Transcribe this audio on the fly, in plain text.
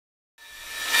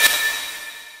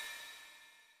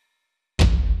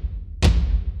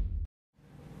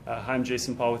Hi, I'm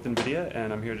Jason Paul with NVIDIA,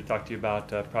 and I'm here to talk to you about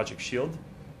Project SHIELD.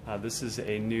 This is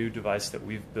a new device that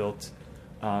we've built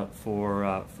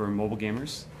for mobile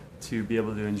gamers to be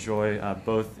able to enjoy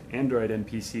both Android and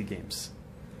PC games.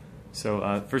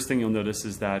 So first thing you'll notice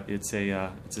is that it's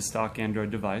a stock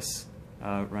Android device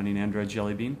running Android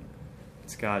Jelly Bean.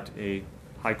 It's got a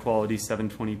high-quality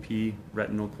 720p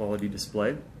retinal quality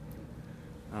display.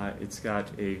 It's got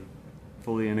a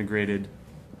fully integrated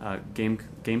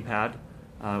gamepad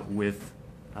with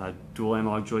dual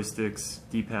analog joysticks,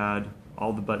 D-pad,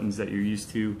 all the buttons that you're used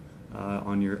to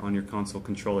on your console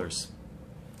controllers.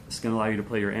 It's going to allow you to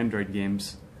play your Android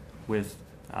games with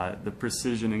the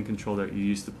precision and control that you're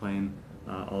used to playing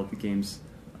all of the games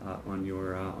on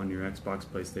your Xbox,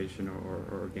 PlayStation,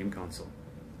 or game console.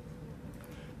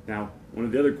 Now, one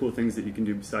of the other cool things that you can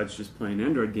do besides just playing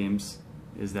Android games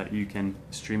is that you can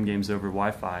stream games over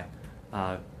Wi-Fi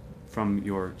from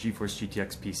your GeForce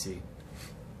GTX PC.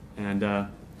 And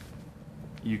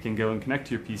you can go and connect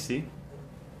to your PC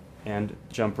and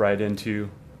jump right into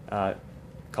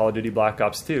Call of Duty Black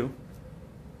Ops 2,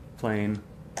 playing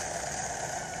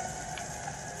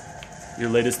your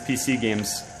latest PC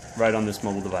games right on this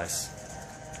mobile device.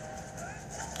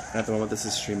 At the moment this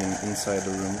is streaming inside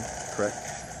the room, correct?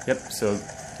 Yep, so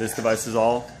this device is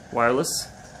all wireless,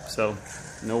 so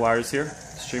no wires here,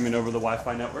 streaming over the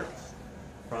Wi-Fi network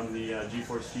from the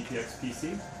GeForce GTX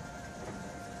PC.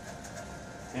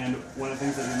 And one of the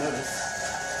things that you'll notice,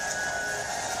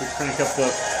 we crank up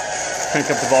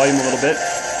the volume a little bit.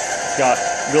 Got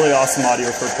really awesome audio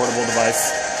for a portable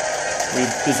device. We've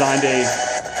designed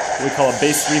what we call a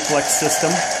bass reflex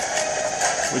system,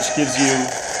 which gives you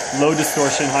low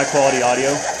distortion, high quality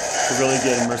audio to really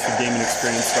get immersive gaming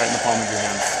experience right in the palm of your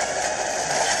hands.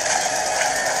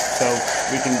 So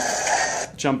we can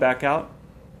jump back out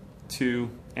to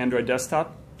Android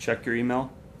desktop, check your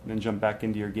email, and then jump back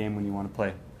into your game when you want to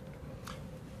play.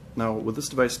 Now, will this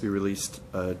device be released,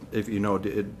 if you know,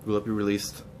 will it be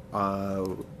released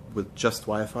with just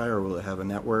Wi-Fi, or will it have a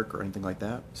network or anything like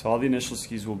that? So all the initial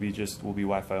SKUs will be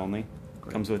Wi-Fi only.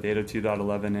 Great. Comes with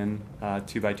 802.11n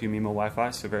 2x2 MIMO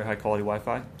Wi-Fi, so very high quality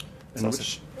Wi-Fi. And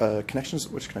which connections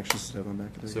does it have on the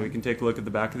back of the So unit? we can take a look at the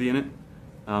back of the unit.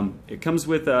 It comes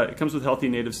with healthy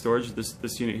native storage.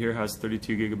 This unit here has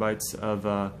 32 gigabytes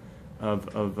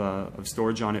of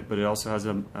storage on it, but it also has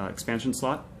an expansion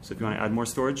slot. So if you want to add more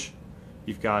storage,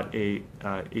 you've got a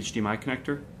HDMI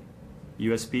connector,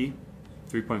 USB,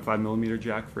 3.5mm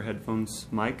jack for headphones,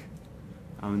 mic,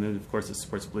 and then of course it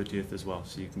supports Bluetooth as well,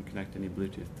 so you can connect any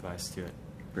Bluetooth device to it.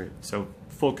 Great. So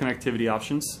full connectivity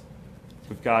options.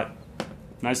 We've got a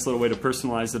nice little way to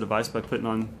personalize the device by putting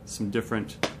on some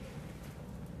different,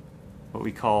 what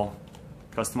we call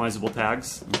customizable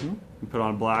tags. You put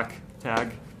on a black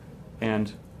tag,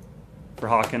 and for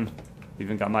Hawken,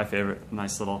 even got my favorite,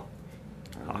 nice little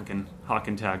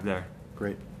Hawken tag there.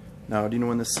 Great. Now, do you know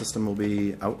when this system will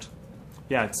be out?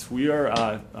 Yeah, we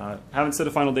haven't set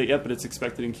a final date yet, but it's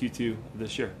expected in Q2 of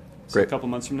this year. So Great. a couple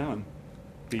months from now, and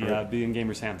be in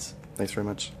gamers' hands. Thanks very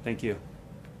much. Thank you.